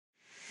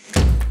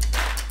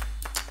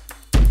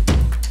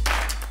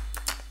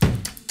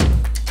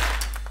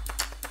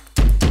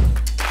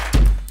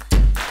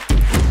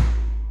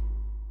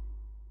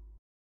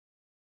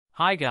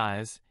Hi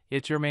guys,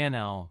 it's your man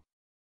L.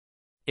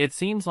 It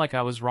seems like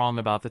I was wrong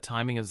about the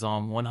timing of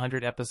Zom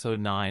 100 episode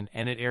 9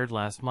 and it aired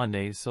last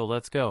Monday, so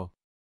let's go.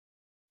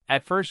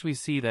 At first we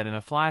see that in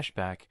a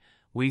flashback,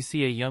 we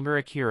see a younger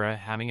Akira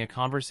having a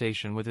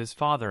conversation with his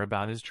father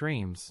about his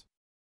dreams.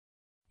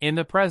 In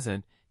the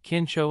present,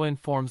 Kincho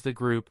informs the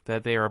group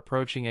that they are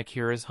approaching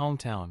Akira's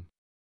hometown.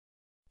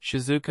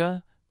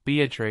 Shizuka,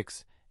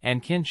 Beatrix,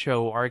 and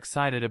Kincho are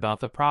excited about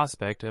the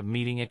prospect of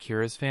meeting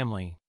Akira's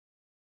family.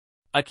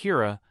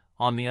 Akira,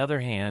 on the other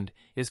hand,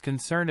 is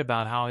concerned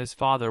about how his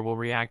father will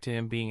react to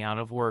him being out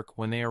of work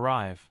when they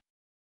arrive.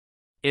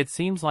 It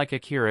seems like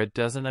Akira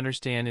doesn't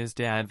understand his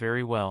dad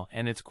very well,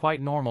 and it's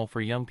quite normal for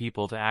young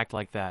people to act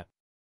like that.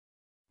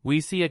 We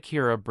see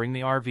Akira bring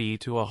the RV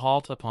to a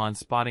halt upon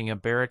spotting a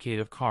barricade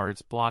of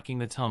cars blocking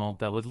the tunnel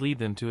that would lead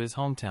them to his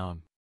hometown.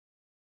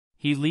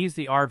 He leaves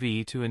the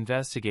RV to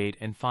investigate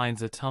and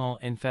finds a tunnel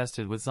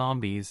infested with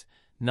zombies,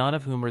 none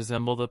of whom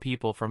resemble the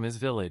people from his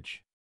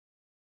village.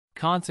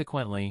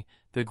 Consequently,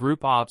 the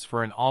group opts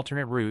for an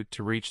alternate route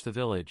to reach the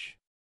village.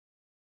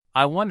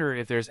 I wonder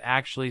if there's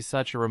actually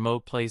such a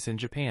remote place in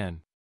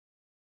Japan.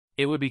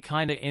 It would be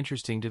kinda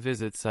interesting to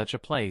visit such a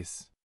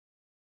place.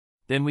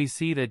 Then we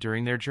see that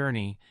during their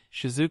journey,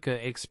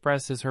 Shizuka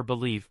expresses her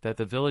belief that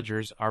the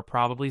villagers are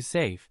probably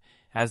safe,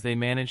 as they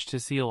manage to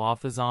seal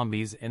off the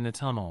zombies in the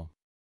tunnel.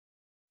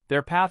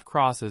 Their path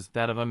crosses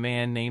that of a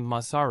man named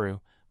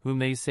Masaru, whom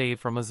they saved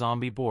from a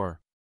zombie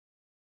boar.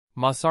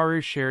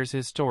 Masaru shares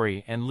his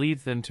story and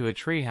leads them to a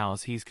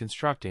treehouse he's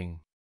constructing.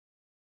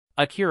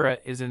 Akira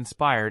is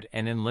inspired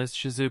and enlists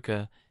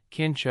Shizuka,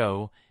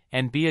 Kincho,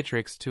 and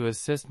Beatrix to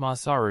assist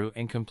Masaru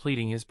in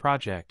completing his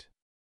project.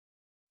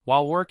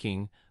 While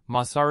working,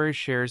 Masaru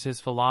shares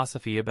his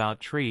philosophy about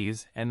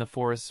trees and the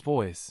forest's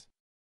voice.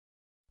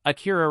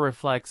 Akira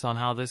reflects on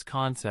how this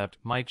concept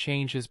might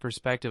change his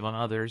perspective on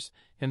others,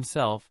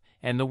 himself,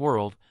 and the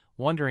world,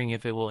 wondering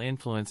if it will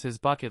influence his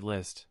bucket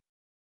list.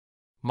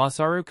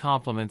 Masaru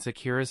compliments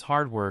Akira's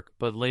hard work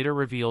but later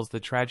reveals the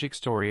tragic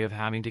story of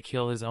having to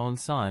kill his own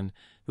son,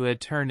 who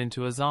had turned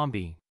into a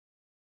zombie.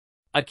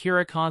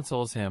 Akira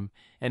consoles him,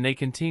 and they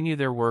continue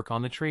their work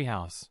on the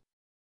treehouse.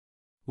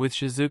 With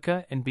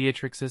Shizuka and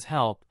Beatrix's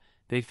help,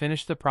 they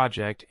finish the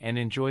project and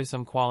enjoy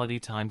some quality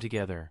time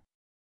together.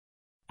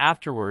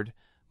 Afterward,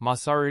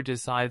 Masaru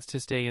decides to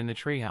stay in the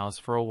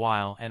treehouse for a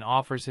while and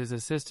offers his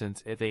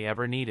assistance if they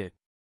ever need it.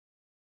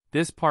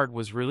 This part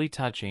was really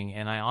touching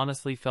and I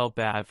honestly felt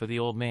bad for the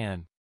old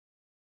man.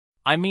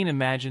 I mean,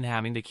 imagine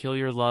having to kill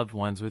your loved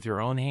ones with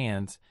your own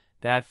hands,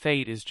 that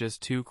fate is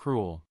just too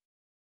cruel.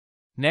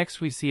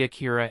 Next we see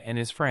Akira and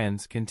his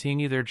friends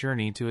continue their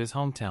journey to his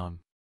hometown.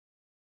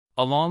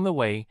 Along the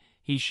way,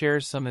 he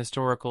shares some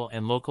historical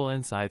and local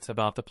insights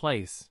about the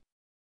place.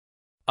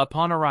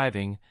 Upon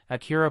arriving,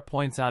 Akira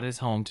points out his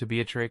home to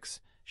Beatrix,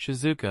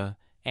 Shizuka,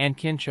 and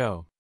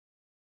Kincho.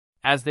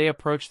 As they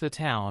approach the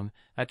town,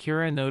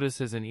 Akira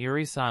notices an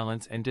eerie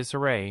silence and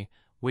disarray,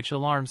 which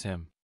alarms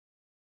him.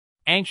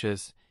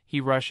 Anxious,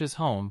 he rushes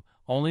home,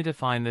 only to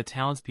find the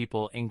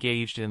townspeople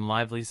engaged in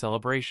lively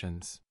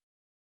celebrations.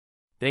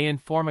 They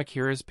inform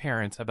Akira's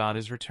parents about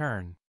his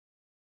return.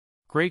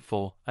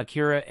 Grateful,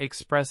 Akira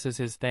expresses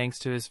his thanks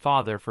to his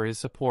father for his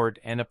support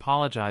and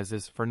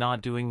apologizes for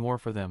not doing more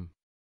for them.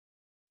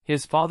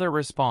 His father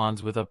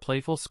responds with a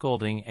playful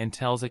scolding and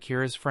tells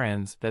Akira's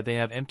friends that they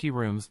have empty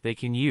rooms they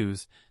can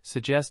use,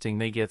 suggesting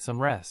they get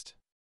some rest.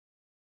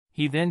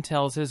 He then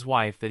tells his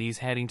wife that he's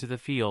heading to the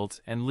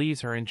fields and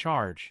leaves her in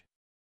charge.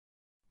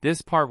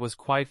 This part was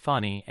quite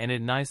funny and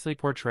it nicely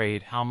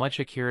portrayed how much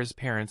Akira's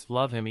parents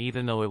love him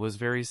even though it was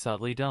very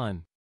subtly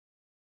done.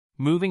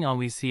 Moving on,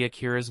 we see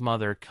Akira's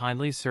mother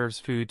kindly serves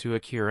food to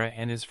Akira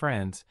and his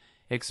friends,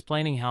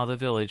 explaining how the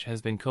village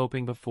has been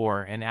coping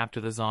before and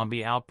after the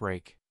zombie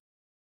outbreak.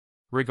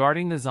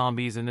 Regarding the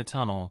zombies in the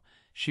tunnel,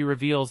 she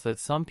reveals that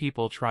some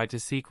people tried to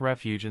seek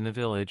refuge in the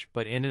village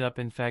but ended up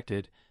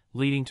infected,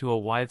 leading to a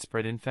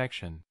widespread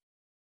infection.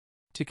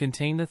 To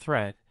contain the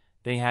threat,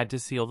 they had to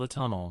seal the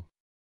tunnel.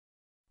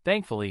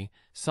 Thankfully,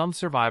 some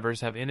survivors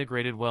have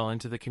integrated well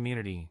into the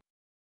community.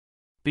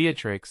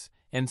 Beatrix,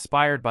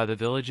 inspired by the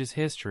village's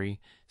history,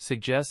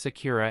 suggests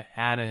Akira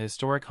add a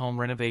historic home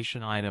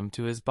renovation item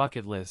to his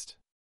bucket list.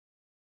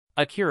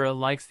 Akira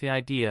likes the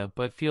idea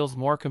but feels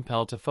more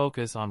compelled to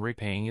focus on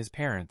repaying his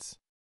parents.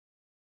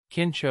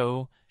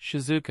 Kincho,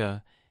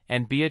 Shizuka,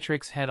 and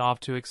Beatrix head off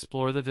to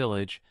explore the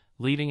village,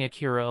 leaving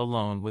Akira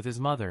alone with his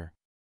mother.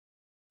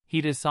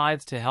 He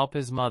decides to help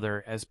his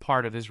mother as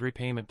part of his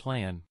repayment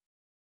plan.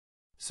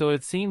 So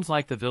it seems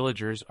like the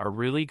villagers are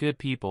really good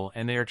people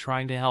and they are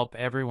trying to help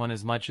everyone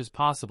as much as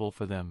possible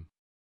for them.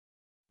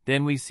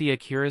 Then we see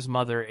Akira's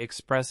mother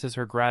expresses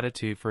her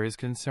gratitude for his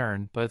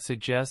concern but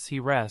suggests he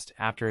rest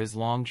after his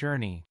long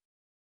journey.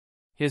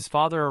 His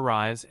father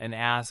arrives and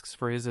asks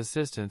for his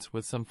assistance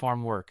with some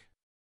farm work.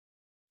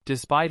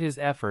 Despite his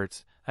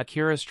efforts,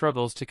 Akira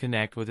struggles to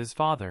connect with his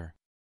father.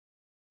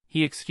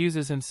 He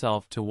excuses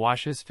himself to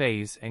wash his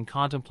face and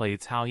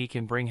contemplates how he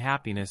can bring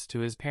happiness to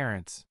his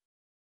parents.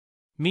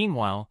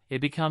 Meanwhile,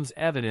 it becomes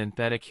evident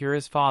that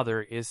Akira's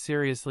father is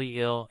seriously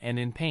ill and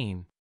in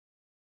pain.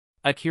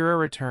 Akira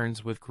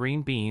returns with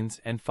green beans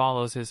and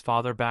follows his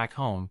father back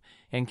home,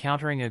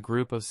 encountering a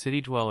group of city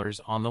dwellers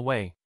on the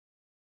way.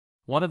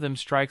 One of them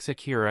strikes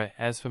Akira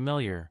as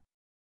familiar.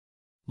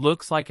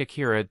 Looks like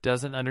Akira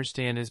doesn't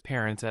understand his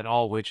parents at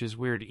all, which is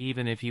weird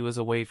even if he was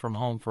away from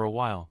home for a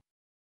while.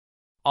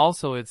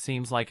 Also, it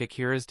seems like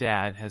Akira's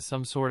dad has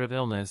some sort of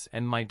illness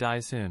and might die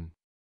soon.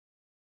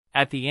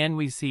 At the end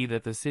we see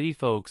that the city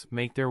folks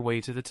make their way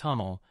to the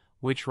tunnel,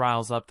 which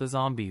riles up the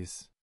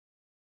zombies.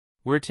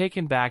 We're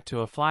taken back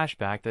to a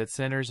flashback that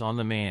centers on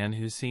the man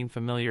who seemed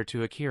familiar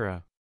to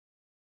Akira.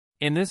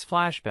 In this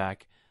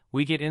flashback,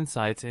 we get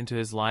insights into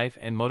his life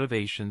and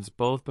motivations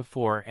both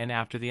before and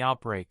after the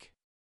outbreak.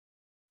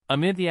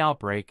 Amid the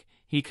outbreak,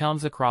 he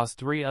comes across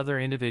 3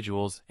 other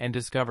individuals and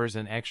discovers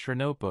an extra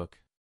notebook.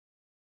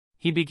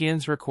 He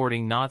begins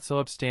recording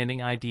not-so-upstanding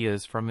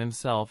ideas from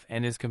himself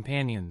and his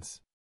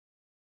companions.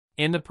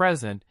 In the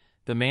present,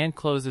 the man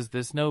closes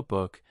this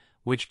notebook,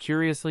 which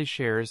curiously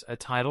shares a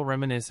title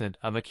reminiscent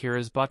of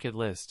Akira's bucket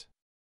list.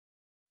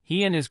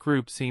 He and his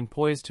group seem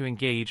poised to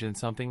engage in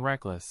something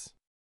reckless.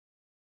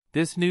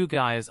 This new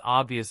guy is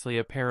obviously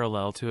a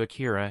parallel to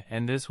Akira,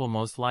 and this will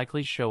most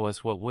likely show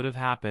us what would have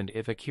happened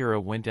if Akira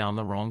went down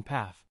the wrong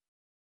path.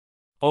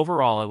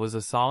 Overall, it was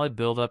a solid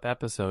build-up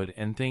episode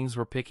and things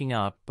were picking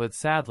up, but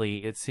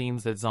sadly it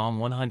seems that Zom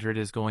 100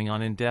 is going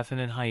on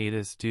indefinite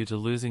hiatus due to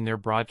losing their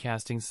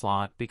broadcasting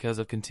slot because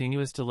of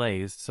continuous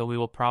delays, so we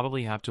will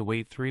probably have to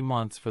wait 3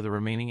 months for the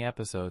remaining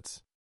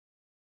episodes.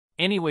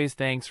 Anyways,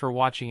 thanks for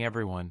watching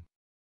everyone.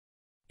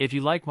 If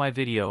you like my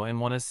video and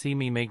want to see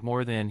me make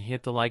more, then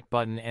hit the like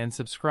button and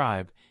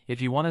subscribe.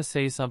 If you want to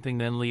say something,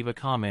 then leave a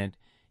comment.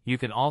 You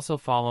can also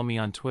follow me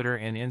on Twitter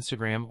and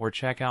Instagram or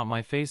check out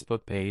my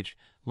Facebook page.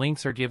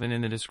 Links are given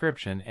in the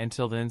description.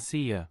 Until then,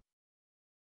 see ya.